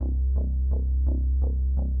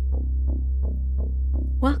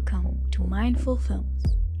Welcome to Mindful Films,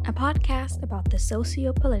 a podcast about the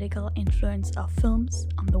socio-political influence of films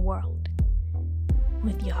on the world,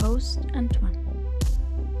 with your host, Antoine.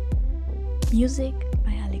 Music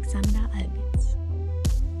by Alexander Albitz.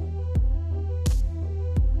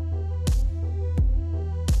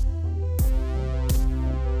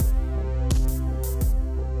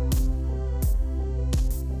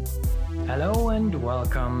 Hello and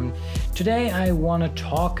welcome. Today I want to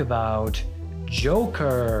talk about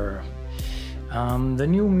Joker, the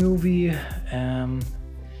new movie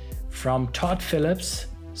from Todd Phillips,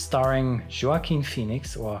 starring Joaquin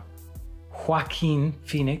Phoenix,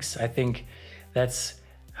 I think that's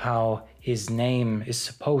how his name is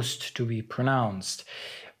supposed to be pronounced.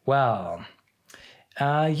 Well,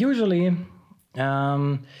 usually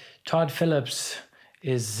Todd Phillips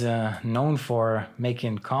is known for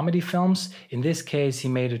making comedy films. In this case, he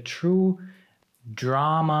made a true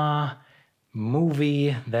drama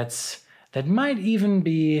movie that might even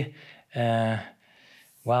be, an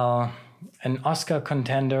Oscar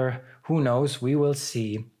contender. Who knows? We will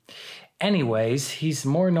see. Anyways, he's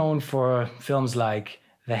more known for films like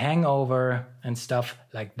The Hangover and stuff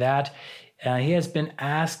like that. He has been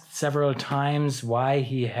asked several times why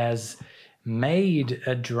he has made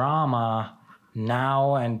a drama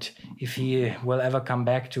now and if he will ever come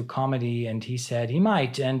back to comedy, and he said he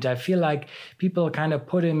might. And I feel like people kind of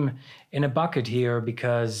put him in a bucket here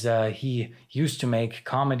because he used to make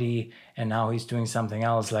comedy and now he's doing something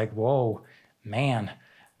else. Like, whoa, man,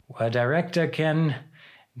 a director can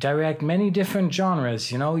direct many different genres,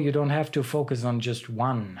 you don't have to focus on just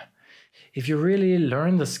one. If you really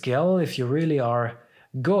learn the skill, if you really are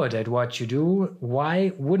good at what you do,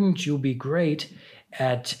 why wouldn't you be great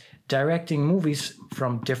at directing movies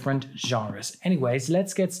from different genres? Anyways,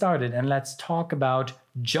 let's get started and let's talk about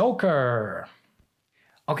Joker.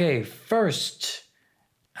 Okay, first,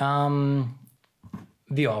 the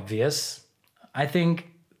obvious. I think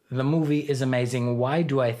the movie is amazing. Why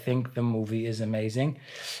do I think the movie is amazing?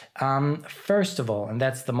 First of all, and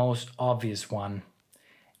that's the most obvious one,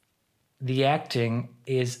 the acting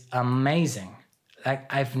is amazing. Like,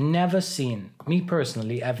 I've never seen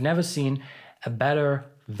a better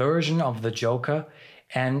version of the Joker,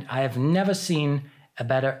 and I have never seen a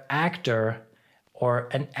better actor or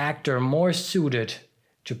an actor more suited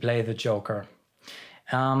to play the Joker.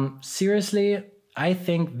 Seriously, I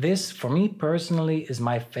think this, for me personally, is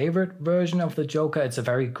my favorite version of the Joker. It's a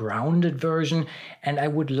very grounded version, and I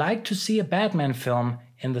would like to see a Batman film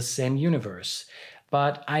in the same universe.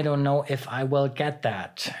 But I don't know if I will get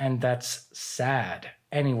that, and that's sad.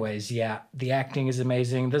 Anyways, yeah, the acting is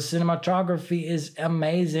amazing. The cinematography is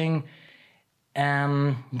amazing.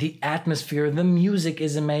 The atmosphere, the music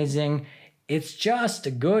is amazing. It's just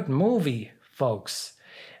a good movie, folks.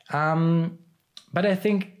 But I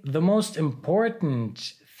think the most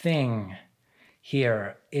important thing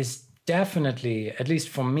here is definitely, at least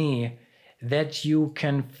for me, that you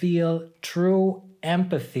can feel true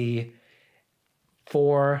empathy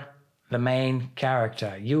for the main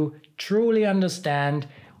character. You truly understand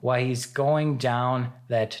why he's going down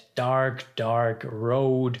that dark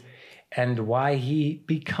road and why he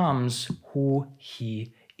becomes who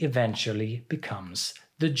he eventually becomes,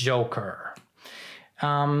 the Joker.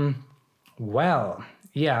 I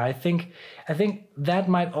think that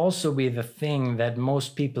might also be the thing that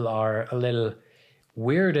most people are a little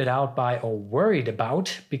weirded out by or worried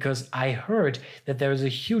about, because I heard that there is a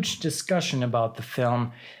huge discussion about the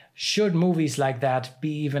film. Should movies like that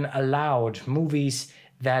be even allowed? Movies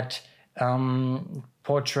that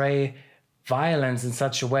portray violence in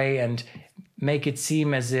such a way and make it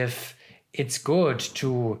seem as if it's good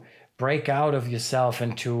to break out of yourself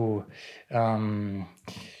and to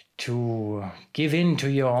give in to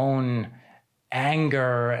your own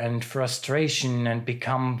anger and frustration and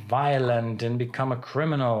become violent and become a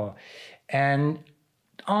criminal. And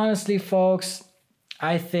honestly, folks,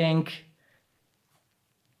 I think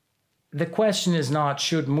the question is not,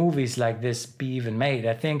 should movies like this be even made?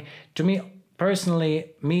 I think, to me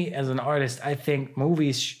personally, me as an artist, I think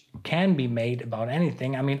movies can be made about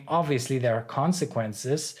anything. I mean, obviously there are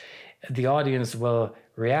consequences. The audience will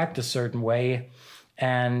react a certain way.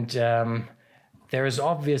 And there is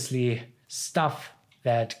obviously stuff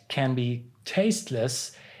that can be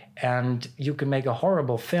tasteless and you can make a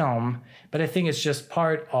horrible film. But I think it's just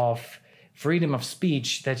part of freedom of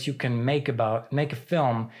speech that you can make a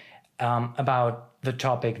film about the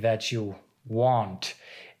topic that you want.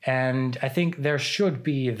 And I think there should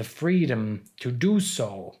be the freedom to do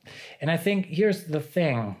so. And I think here's the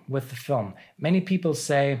thing with the film. Many people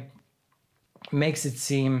say makes it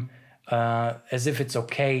seem as if it's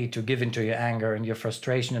okay to give into your anger and your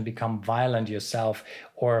frustration and become violent yourself.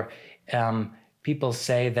 Or people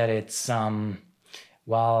say that it's, that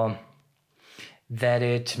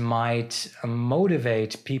it might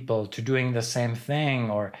motivate people to doing the same thing.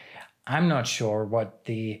 Or I'm not sure what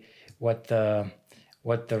the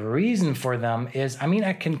reason for them is. I mean,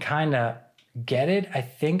 I can kind of get it. I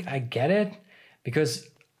think I get it, because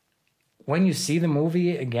when you see the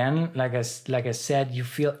movie again, like I said, you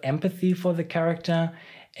feel empathy for the character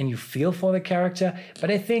and you feel for the character.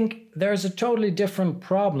 But I think there's a totally different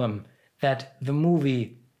problem that the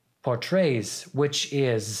movie portrays, which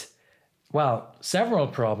is, well, several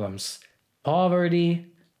problems: poverty,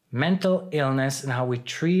 mental illness, and how we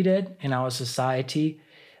treat it in our society,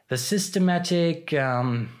 the systematic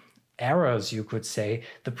errors, you could say,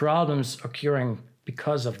 the problems occurring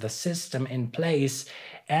because of the system in place,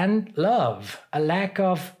 and love, a lack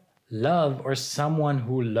of love or someone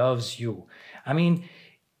who loves you. I mean,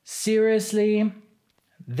 seriously,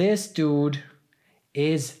 this dude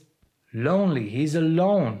is lonely. He's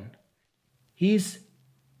alone. He's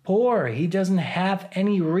poor. He doesn't have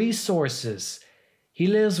any resources. He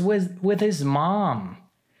lives with his mom.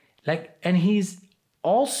 And he's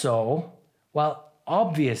also, well,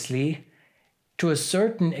 obviously, to a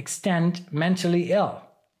certain extent, mentally ill.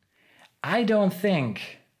 I don't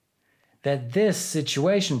think that this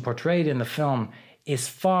situation portrayed in the film is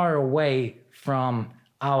far away from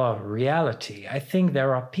our reality. I think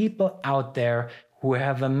there are people out there who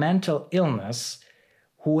have a mental illness,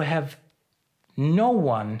 who have no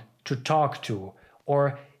one to talk to,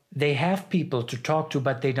 or they have people to talk to,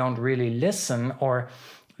 but they don't really listen, or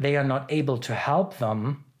they are not able to help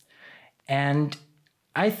them. And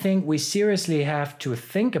I think we seriously have to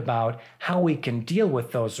think about how we can deal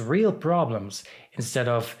with those real problems instead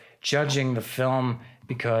of judging the film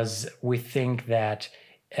because we think that,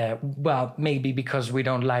 maybe because we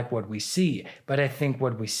don't like what we see. But I think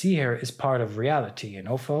what we see here is part of reality,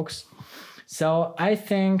 folks? So I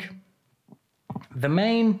think the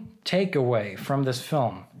main takeaway from this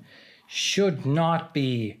film should not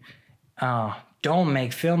be, don't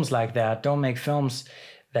make films like that. Don't make films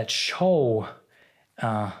that show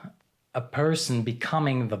a person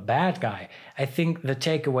becoming the bad guy. I think the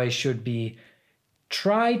takeaway should be,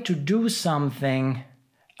 try to do something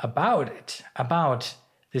about it, about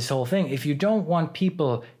this whole thing. If you don't want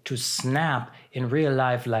people to snap in real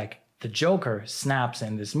life like the Joker snaps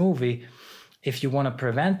in this movie, if you want to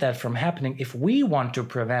prevent that from happening, if we want to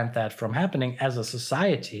prevent that from happening as a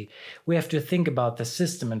society, we have to think about the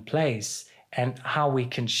system in place and how we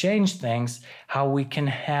can change things, how we can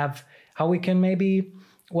maybe,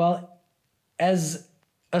 as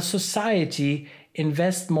a society,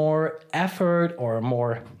 invest more effort or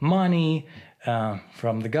more money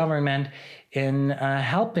from the government in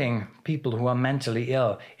helping people who are mentally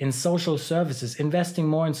ill, in social services, investing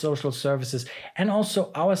more in social services, and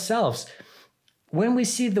also ourselves. When we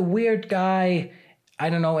see the weird guy, I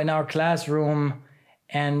don't know, in our classroom,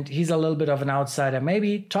 and he's a little bit of an outsider,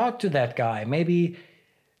 maybe talk to that guy, maybe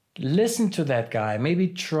listen to that guy, maybe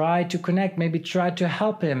try to connect, maybe try to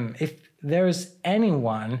help him. If there's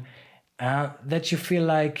anyone that you feel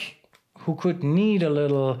like who could need a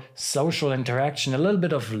little social interaction, a little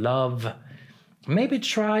bit of love, maybe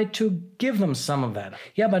try to give them some of that.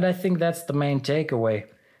 Yeah, but I think that's the main takeaway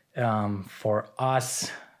for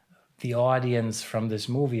us, the audience, from this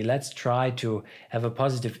movie. Let's try to have a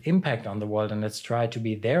positive impact on the world, and let's try to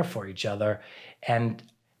be there for each other. And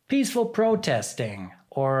peaceful protesting,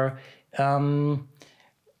 or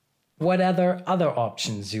what other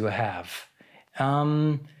options you have.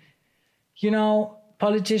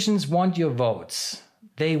 Politicians want your votes.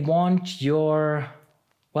 They want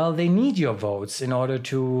they need your votes in order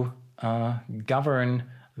to govern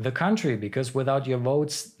the country, because without your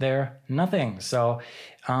votes, they're nothing. So,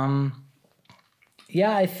 I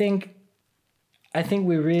think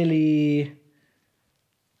we really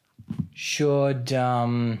should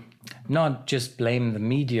not just blame the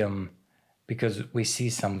medium because we see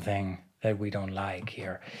something that we don't like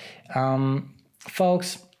here.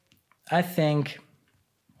 Folks, I think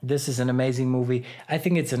this is an amazing movie. I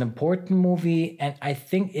think it's an important movie, and I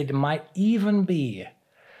think it might even be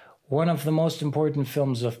one of the most important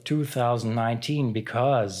films of 2019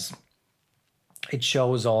 because it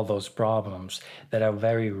shows all those problems that are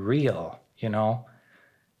very real,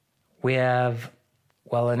 We have,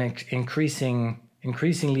 an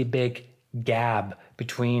increasingly big gap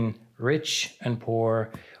between rich and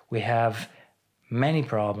poor. We have many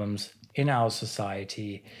problems in our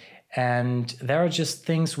society, and there are just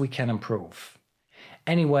things we can improve.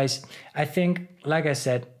 Anyways, I think, like I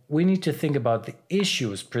said, we need to think about the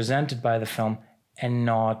issues presented by the film and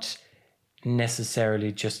not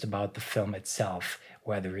necessarily just about the film itself,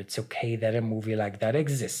 whether it's okay that a movie like that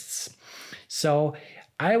exists. So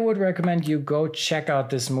I would recommend you go check out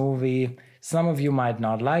this movie. Some of you might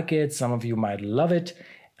not like it, some of you might love it,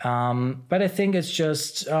 but I think it's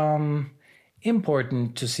just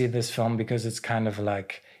important to see this film because it's kind of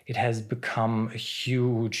like it has become a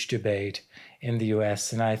huge debate in the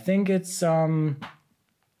US, and I think it's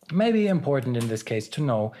maybe important in this case to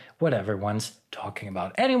know what everyone's talking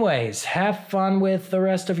about. Anyways, have fun with the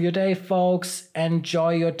rest of your day, folks.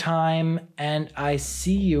 Enjoy your time, and I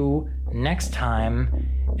see you next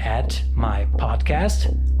time at my podcast.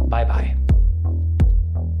 Bye-bye.